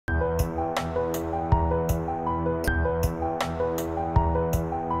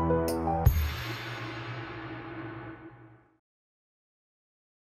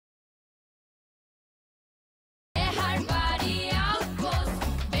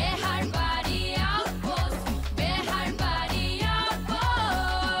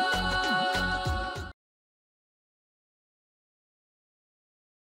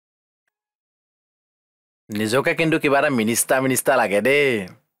নিজকে কিন্তু কিবা এটা মিনিষ্টাৰ লাগে দেই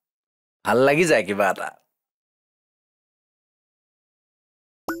ভাল লাগি যায় কিবা এটা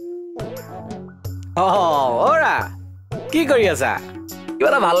ওৰা কি কৰি আছা কিবা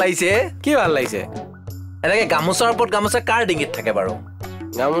এটা ভাল লাগিছে কি ভাল লাগিছে এনেকে গামোচাৰ ওপৰত গামোচা কাৰ ডিঙিত থাকে বাৰু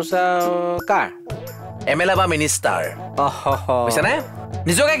গামোচা কাৰ এমএলএ বা মিনিষ্টাৰ বুজিছানে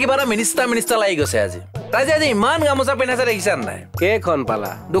নিজকে কিবা এটা মিনিষ্টাৰ লাগি গৈছে আজি তাই যে আজি ইমান গামোচা পিন্ধাইছে দেখিছা নাই কেইখন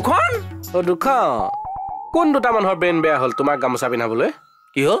পালা দুখন দুখন কোন দুটা মানুহৰ ব্ৰেইন বেয়া হ'ল তোমাক গামোচা পিন্ধাবলৈ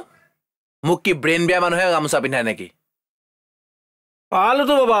কি হ'ল মোক কি ব্ৰেইন বেয়া মানুহে গামোচা পিন্ধায় নেকি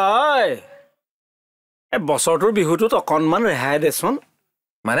পালোতো বাবা এই বছৰটোৰ বিহুটোত অকণমান ৰেহাই দেচোন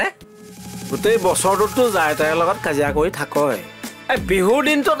মানে গোটেই বছৰটোতো যায় তাইৰ লগত কাজিয়া কৰি থাকয় এই বিহুৰ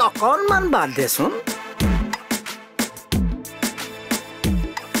দিনটোত অকণমান বাদ দেচোন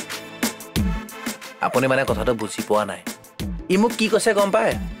আপুনি মানে কথাটো বুজি পোৱা নাই ই মোক কি কৈছে গম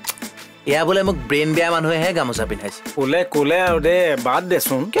পায় এয়া বোলে মোক ব্ৰেইন বেয়া মানুহেহে গামোচা পিন্ধাইছে কোলে আৰু দে বাদ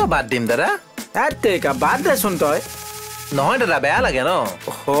দেচোন কিয় বাদ দিম দাদা বাদ দেচোন তই নহয় দাদা বেয়া লাগে ন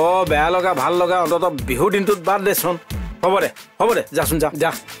বেয়া লগা ভাল লগা অন্তত বিহুৰ দিনটোত বাদ দেচোন হ'ব দে যাচোন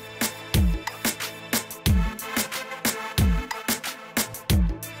যা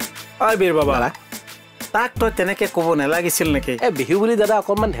বীৰ বাবা তাক তই তেনেকে ক'ব নালাগিছিল নেকি বিহু বুলি দাদা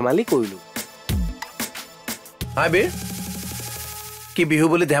অকণমান ধেমালি কৰিলো বীৰ কি বিহু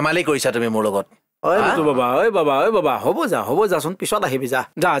বুলি ধেমালি কৰিছা তুমি মোৰ লগত বাবা হ'ব যাচোন পিছত আহিবি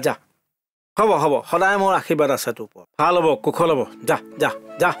যা হ'ব সদায় মোৰ আশীৰ্বাদ আছে তোৰ ওপৰত ভাল হ'ব কুশল হ'ব যা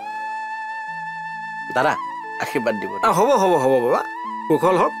দাদা আশীৰ্বাদ দিব হ'ব বাবা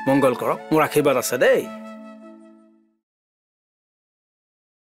কুশল হওক মংগল কৰক মোৰ আশীৰ্বাদ আছে দেই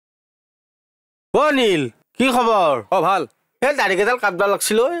নীল কি খবৰ ভাল সেই দাড়িকেইডাল কাটবা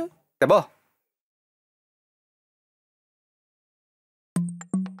লাগছিল দেব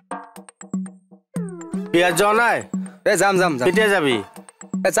বিয়াত যোৱা নাই যাম কেতিয়া যাবি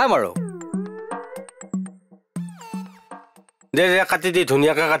যাম আৰু দে কাটি দি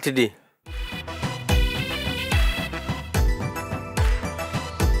ধুনীয়াকৈ কাটি দি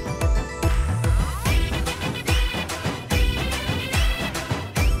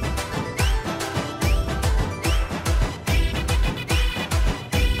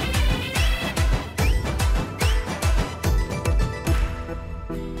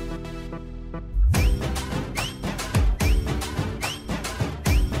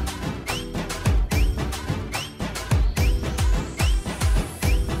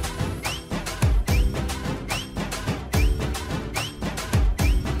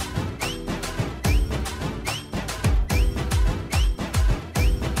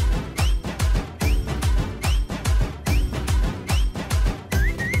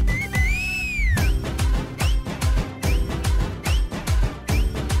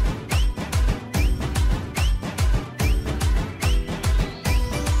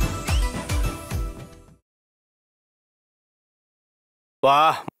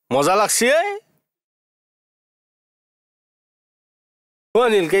বাহ মজা লাগছে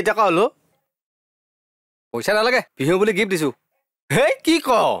নীল কেইটকা হলো পইচা নালাগে বিহু বুলি গিফ্ট দিছো হেই কি ক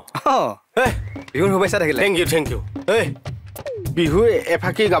বিহুৰ শুভেচ্ছা থাকিলে থেংক ইউ বিহু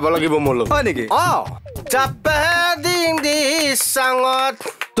এফাকি গাব লাগিব মোৰ লগত হয় নেকি চাপে দিম দি চাঙত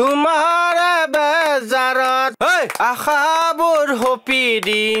তোমাৰ বেজাৰত আশাবোৰ হপি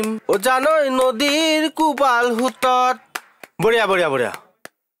দিম জানৈ নদীৰ কোবাল হুতত বঢ়িয়া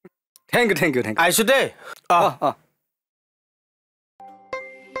থেংক ইউ আহিছো দেই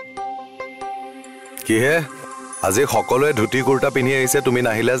কিহে আজি সকলোৱে ধুতি কুৰ্তা পিন্ধি আহিছে তুমি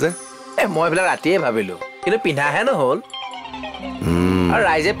নাহিলা যে মই এইবিলাক ৰাতিয়ে ভাবিলো কিন্তু পিন্ধাহে নহ'ল আৰু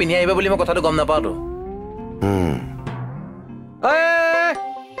ৰাইজে পিন্ধি আহিব বুলি মই কথাটো গম নাপাওঁতো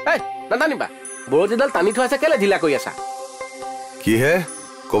নাটানিবা বৰতিডাল টানি থোৱা আছে কেলে ঢিলা কৰি আছা কিহে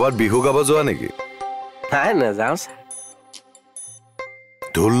ক'ৰবাত বিহু গাব যোৱা নেকি নাই নাযাওঁ ছাৰ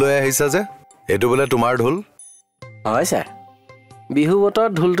ঢোল লৈ আহিছা যে এইটো বোলে তোমাৰ ঢোল হয় ছাৰ বিহু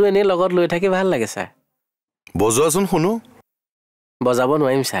বতৰত ঢোলটো এনেই লগত লৈ থাকি ভাল লাগে ছাৰ বজোৱাচোন শুনো বজাব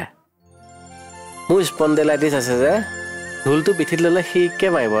নোৱাৰিম ছাৰ মোৰ স্পণ্ডেলাইটিছ আছে যে ঢোলটো পিঠিত ল'লে শিকে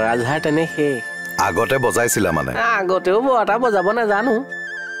মাৰিব ৰাজহাড় তেনে সেই আগতে বজাইছিলা মানে আগতেও বৰ এটা বজাব নাজানো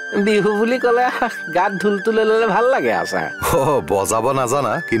বিহু বুলি ক'লে গাত ঢোলটো লৈ ল'লে ভাল লাগে আৰু ছাৰ বজাব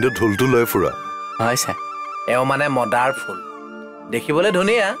নাজানা কিন্তু ঢোলটো লৈ ফুৰা হয় ছাৰ এওঁ মানে মদাৰ ফুল দেখিবলৈ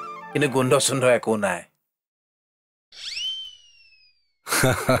ধুনীয়া কিন্তু গোন্ধ চুন্ধ একো নাই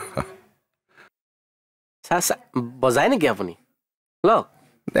ছাৰ বজাই নেকি আপুনি লওক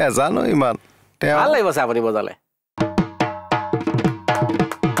নেজানো ইমান ভাল লাগিব ছাৰ আপুনি বজালে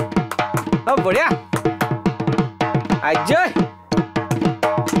বঢ়িয়া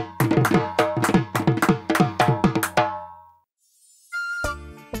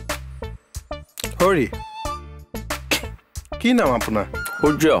হৰি কি নাম আপোনাৰ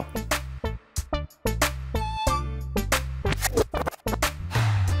সূৰ্য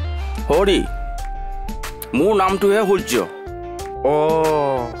হৰি মোৰ নামটোহে সূৰ্য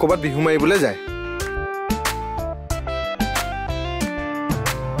ক'ৰবাত বিহু মাৰিবলৈ যায়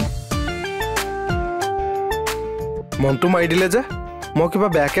মনটো মাৰি দিলে যে মই কিবা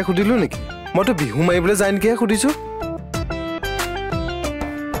বেয়াকে সুধিলো নেকি মইতো বিহু মাৰিবলৈ যায় নেকিহে সুধিছো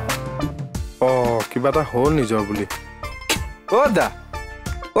কিবা এটা হ'ল নিজৰ বুলি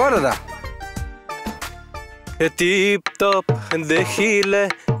দাদা টিপ টপ দেখিলে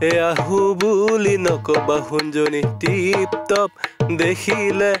আহু বুলি নকবা শুনজনী টিপ টপ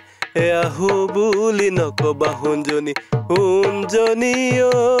দেখিলে আহু বুলি নকবা শুনজনী শুনজনী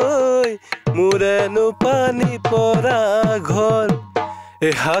ঐ মোৰেনো পানী পৰা ঘৰ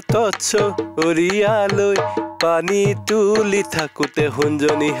হাতত চৰিয়ালৈ পানী তুলি থাকোতে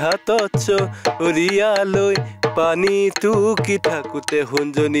শুনজনী হাতত চৰিয়ালৈ পানী টুকি থাকোতে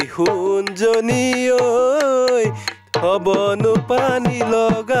শুনজনী শুনজনী ঐ হবনো পানী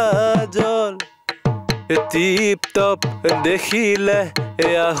লগা জল টিপ টপ দেখিলে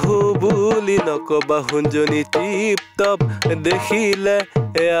আহু বুলি নকবা শুনজনী টিপ টপ দেখিলে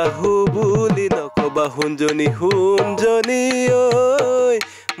আহু বুলি নকবা শুনজনী শুনজনী ঐ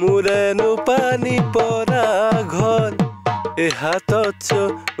মোৰেনো পানী পৰা ঘৰ হাতত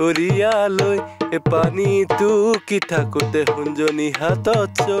চৰিয়ালৈ পানী টুকি থাকোতে শুনজনী হাতত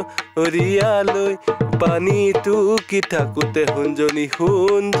চৰিয়ালৈ পানী টুকি থাকোতে শুনজনী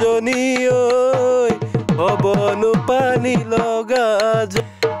শুনজনী ঐ হবনো পানী লগা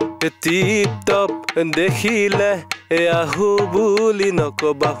টিপ টপ দেখিলে আহু বুলি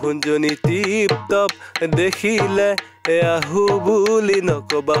নকবা শুনজনী টিপ টপ দেখিলে আহু বুলি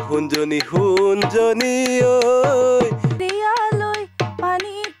নকবা শুনজনী শুনজনী ঐ ৰিয়ালৈ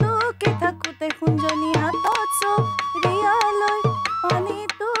পানী টুকি থাকোতে শুনজনী হাতত চৰিয়ালৈ পানী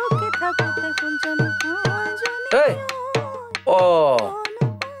টুকি থাকোতে শুনজনী তই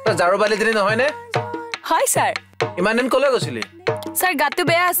জাৰু বালিজনী নহয়নে হয় ছাৰ ইমান দিন কলৈ গৈছিলি ছাৰ গাটো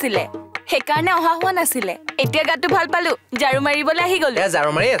বেয়া আছিলে সেইকাৰণে অহা হোৱা নাছিলে এতিয়া গাটো ভাল পালো জাৰু মাৰিবলৈ আহি গলো জাৰু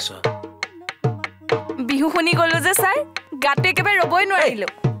মাৰি আছো বিহু শুনি গলো যে ছাৰ গাটো একেবাৰে ৰবই নোৱাৰিলো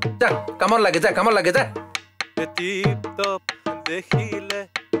যা কামত লাগে যা টিপ টপ দেখিলে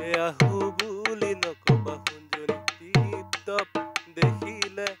আহু বুলি নকবা শুনজনী টিপ টপ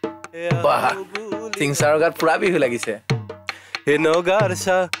দেখিলে আহু বুলি সিংসাৰৰ গাত পুৰা বিহু লাগিছে নগাৰ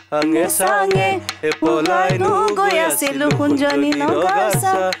চাঙে চাঙে পলাইনো গৈ আছিলো শুনজনী নগাৰ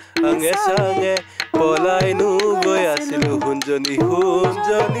চাঙে চাঙে পলাইনো গৈ আছিলো শুনজনী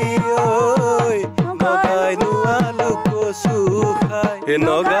শুনজনী ঐ নগাইনো আলু কচু খাই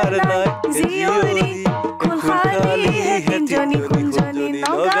নগাৰ নাই জীয়ৰী খুলখালি হে তিনজনী শুনজনী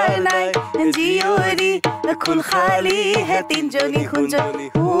নগাৰ নাই জীয়ৰী খুলখালি হে তিনজনী শুনজনী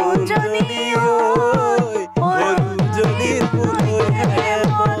শুনজনী ঐ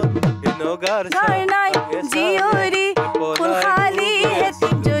নগাৰ নাই জীয়ৰী খুলখালি হে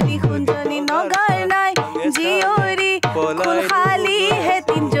তিনজনী শুনজনী নগাৰ নাই জীয়ৰী খুলখালি হে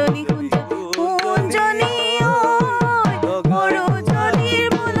তিনজনী শুনজনী সৰুজনীৰ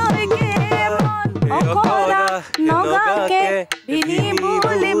মোলৈকে মন অকৰা নগাকে ভিনি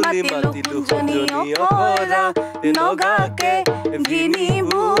বুলি মাতিলো শুনজনী অকৰা নগাকে ভিনি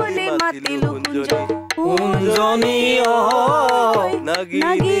বুলি মাতিলো শুনজনী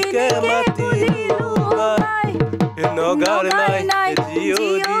নাগিনীকে মাতিলো নগাৰ নাই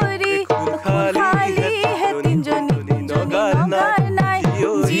জীয়ৰী খুলখালি হে তিনজনী নগাৰ নাই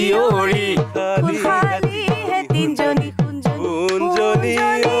জীয়ৰী খুলখালি হে তিনজনী শুনজনী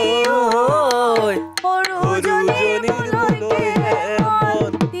সৰুজনীৰ মোলৈকে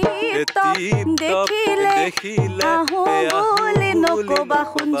মন টিপ টপ দেখিলে আহো বুলি নকবা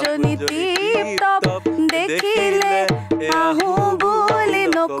শুনজনী টিপ টপ দেখিলে আহো বুলি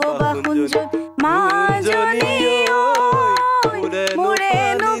নকবা শুনজনী মাজনী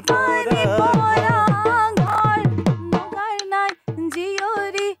মোৰেনো পানী পৰা ঘৰ নগাৰ নাই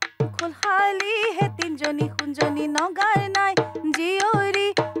জীয়ৰী খুলখালি হে তিনজনী শুনজনী নগাৰ নাই জীয়ৰী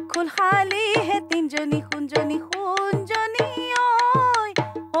খুলখালি হে তিনজনী শুনজনী শুনজনী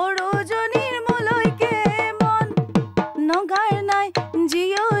সৰুজনীৰ মোলৈকে মন নগাৰ নাই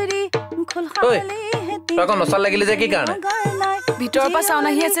জীয়ৰী খুলখালি হে তই নচাল লাগিলে যে কি কাৰণে ভিতৰৰ পৰা চাউন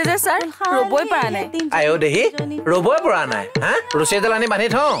আহি আছে যে ছাৰ ৰবই পৰা নাই আয়ো দেহি ৰবই পৰা নাই হা ৰচিয়েদাল আনি বান্ধি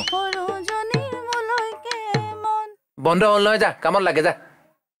থওঁ বন্ধ হ'ল নহয় যা কামত লাগে যা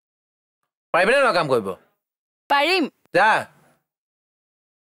পাৰিবিনে নহয় কাম কৰিব পাৰিম যা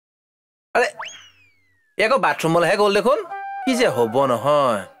আৰে আকৌ বাথৰুমলৈহে গ'ল দেখোন কি যে হ'ব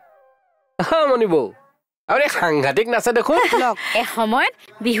নহয় মনিব আৰে সাংঘাতিক নাচে দেখো এসময়ত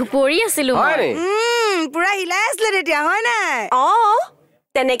বিহু পৰি আছিলো পুৰা হিলাই আছিলে তেতিয়া হয় নাই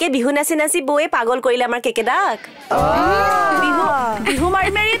তেনেকে বিহু নাচি নাচি বৌয়ে পাগল কৰিলে আমাৰ কেকেদাক বিহু মাৰি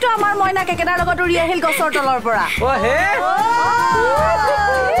মাৰিতো আমাৰ মইনা কেকেদাৰ লগত উৰি আহিল গছৰ তলৰ পৰা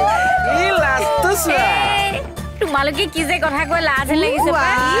তোমালোকে কি যে কথা কৈ লাজ লাগিছে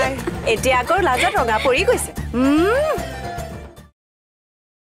এতিয়া আকৌ লাজত ৰঙা পৰি গৈছে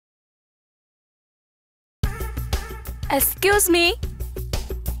এক্সকিউজ মি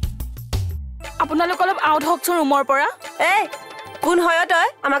আপোনালোক অলপ আউট হওকচোন ৰুমৰ পৰা কোন হয় তই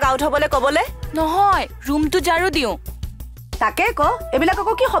আমাক আউট হ'বলৈ ক'বলৈ নহয় ৰুমটো জাৰু দিওঁ তাকে ক এইবিলাক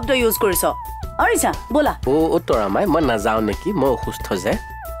আকৌ কি শব্দ ইউজ কৰিছ অৰিছা বলা তৰা মাই মই নাযাওঁ নেকি মই অসুস্থ যে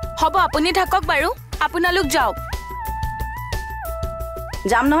হ'ব আপুনি থাকক বাৰু আপোনালোক যাওক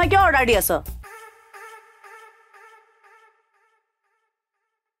যাম নহয় কিয় অৰ্ডাৰ দি আছ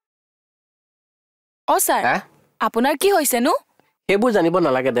ছাৰ আপোনাৰ কি হৈছেনো সেইবোৰ জানিব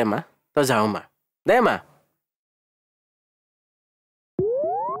নালাগে দে মা তই যাওঁ মা দে মা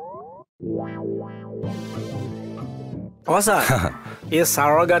ছাৰ এই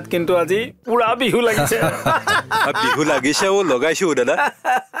ছাৰৰ গাত কিন্তু আজি পুৰা বিহু লাগিছে বিহু লাগিছে লগাইছো দাদা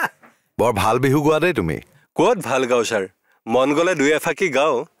বৰ ভাল বিহু গোৱা দেই তুমি ক'ত ভাল গাওঁ ছাৰ মন গ'লে দুই এফাকি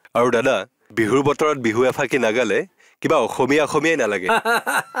গাওঁ আৰু দাদা বিহুৰ বতৰত বিহু এফাকি নাগালে কিবা অসমীয়াই নালাগে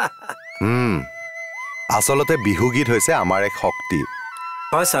আচলতে বিহু গীত হৈছে আমাৰ এক শক্তি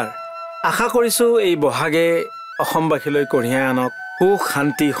হয় ছাৰ আশা কৰিছো এই বহাগে অসমবাসীলৈ কঢ়িয়াই আনক সুখ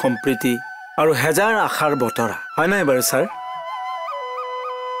শান্তি সম্প্ৰীতি আৰু হেজাৰ আশাৰ বতৰা হয় নাই বাৰু ছাৰ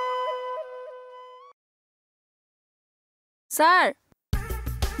ছাৰ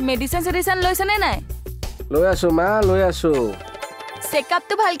মেডিচিন লৈছেনে নাই লৈ আছো মা লৈ আছো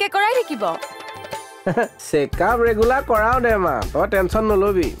চেকআপটো ভালকে কৰাই থাকিব চেকআপ ৰেগুলাৰ কৰাও দে মা তই টেনচন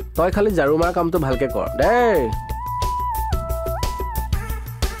নলবি তই খালি ঝাৰু মাৰ কামটো ভালকে কৰ দেই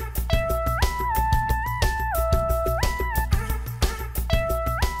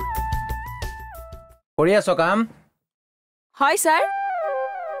কৰি আছ কাম হয় ছাৰ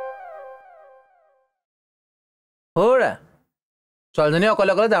হৌৰা ছোৱালীজনী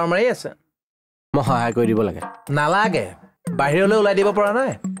অকলে অকলে ডাঙৰ মাৰি আছে মই সহায় কৰি দিব লাগে নালাগে বাহিৰলৈ ওলাই দিব পৰা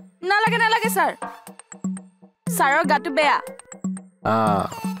নাই নালাগে ছাৰ ছাৰৰ গাটো বেয়া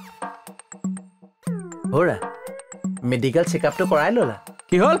হৌৰা মেডিকেল চেকআপটো কৰাই ল'লা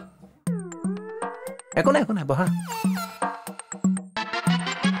কি হ'ল একো নাই বহা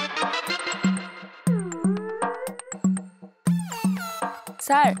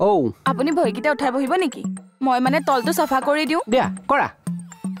ছাৰ আপুনি ভৰিকেইটা উঠাই বহিব নেকি মই মানে তলটো চাফা কৰি দিওঁ দিয়া কৰা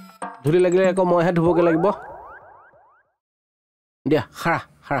ধূলি লাগিলে আকৌ মইহে ধুবগে লাগিব দিয়া খাৰা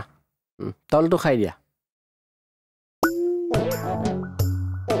তলটো খাই দিয়া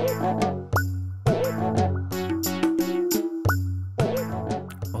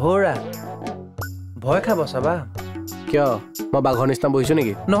হৌৰা ভয় খাব চাবা কিয় মই বাঘৰ নিচিনা বহিছো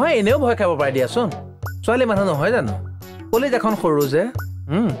নেকি নহয় এনেও ভয় খাব পাৰে দিয়াচোন ছোৱালী মানুহ নহয় জানো কলেজ এখন সৰু যে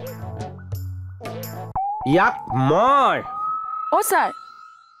ইয়াক মই ছাৰ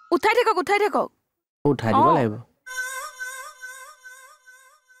উঠাই থাকক উঠাই দিব লাগিব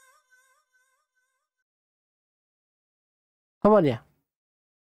হ'ব দিয়া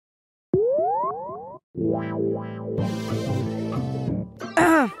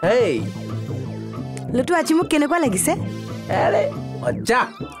লুটু আজি মোক কেনেকুৱা লাগিছে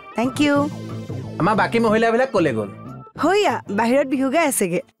থেংক ইউ আমাৰ বাকী মহিলাবিলাক কলে গ'ল হইয়া বাহিৰত বিহু গাই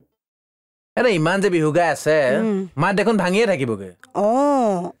আছেগে ইমান যে বিহু গাই আছে মাত দেখোন ভাঙিয়ে থাকিবগে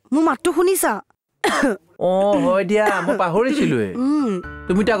মোৰ মাতটো শুনিছা হয় দিয়া মই পাহৰিছিলোৱে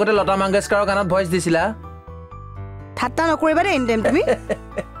তুমিতো আগতে লতা মংগেশকাৰৰ গানত ভইচ দিছিলা ঠাট্টা নকৰিবা দেই এনিটাইম তুমি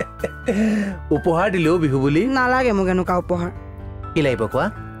উপহাৰ দিলেও বিহু বুলি নালাগে মোক এনেকুৱা উপহাৰ কি লাগিব কোৱা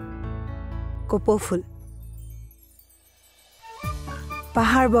কপৌ ফুল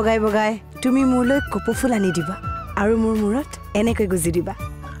পাহাৰ বগাই বগাই তুমি মোৰলৈ কপৌ ফুল আনি দিবা আৰু মোৰ মূৰত এনেকৈ গুজি দিবা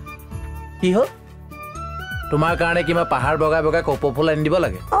কি হ'ল তোমাৰ কাৰণে কিবা পাহাৰ বগাই বগাই কপৌ ফুল আনি দিব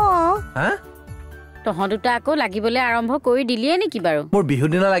লাগে তহঁত দুটা আকৌ লাগিবলৈ আৰম্ভ কৰি দিলিয়ে নেকি বাৰু মোৰ বিহু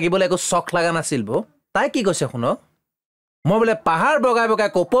দিনা লাগিবলৈ একো চখ লগা নাছিল বৌ তাই কি কৈছে শুনক মই বোলে পাহাৰ বগাই বগাই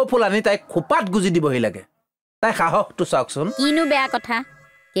কপৌ ফুল আনি তাইক খোপাত গুজি দিবহি লাগে তাই সাহসটো চাওকচোন কিনো বেয়া কথা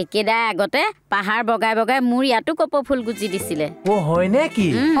কেকেদাই আগতে পাহাৰ বগাই বগাই মোৰ ইয়াতো কপৌ ফুল গুজি দিছিলে হয় নে কি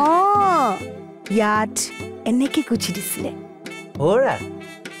ইয়াত এনেকে গুজি দিছিলে হৌৰা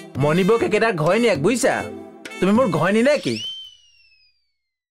মনিব কেকেদাৰ ঘৈণীয়েক বুজিছা তুমি মোৰ ঘৈণী নে কি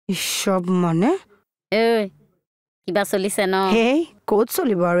সব মানে কিবা চলিছে ন ক'ত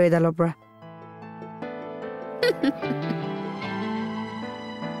চলিব আৰু এডালৰ পৰা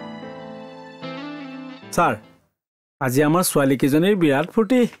ছাৰ আজি আমাৰ ছোৱালীকেইজনীৰ বিৰাট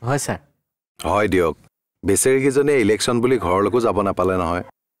ফূৰ্তি হয় ছাৰ হয় দিয়ক বেচেৰীকেইজনীয়ে ইলেকশ্যন বুলি ঘৰলৈকো যাব নাপালে নহয়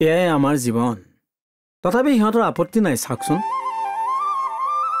এয়াই আমাৰ জীৱন তথাপি সিহঁতৰ আপত্তি নাই চাওকচোন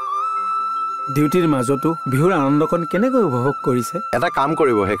ডিউটিৰ মাজতো বিহুৰ আনন্দকণ কেনেকৈ উপভোগ কৰিছে এটা কাম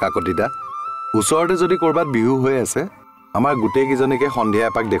কৰিব হে কাকতিদা ওচৰতে যদি ক'ৰবাত বিহু হৈ আছে আমাৰ গোটেইকেইজনীকে সন্ধিয়া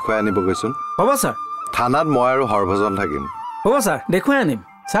এপাক দেখুৱাই আনিবগৈচোন হ'ব ছাৰ থানাত মই আৰু হৰভজন থাকিম হ'ব ছাৰ দেখুৱাই আনিম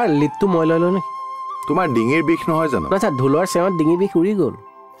ছাৰ লিডটো মই লৈ লওঁ নেকি তোমাৰ ডিঙিৰ বিষ নহয় জানো নহয় ছাৰ ঢোলৰ চেৱত ডিঙি বিষ উৰি গ'ল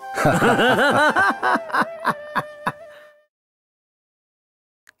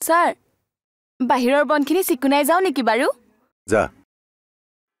ছাৰ বাহিৰৰ বনখিনি চিকুনাই যাওঁ নেকি বাৰু যা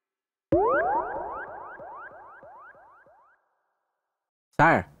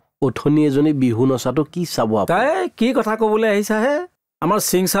ছাৰ উঠনি এজনী বিহু নচাটো কি চাব তাই কি কথা ক'বলৈ আহিছাহে আমাৰ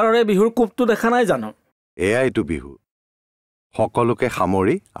সিং ছাৰৰে বিহুৰ কোপটো দেখা নাই জানো এয়াইতো বিহু সকলোকে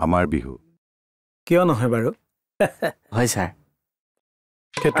সামৰি আমাৰ বিহু কিয় নহয় বাৰু হয় ছাৰ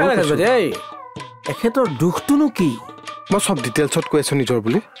এখেতৰ দুখটোনো কি মই চব ডিটেইলছত কৈ আছো নিজৰ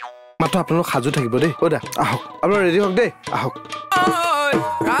বুলি মাত্ৰ আপোনালোক সাজু থাকিব দেই অ' দা আহক আপোনালোক ৰেডি হওক দেই আহক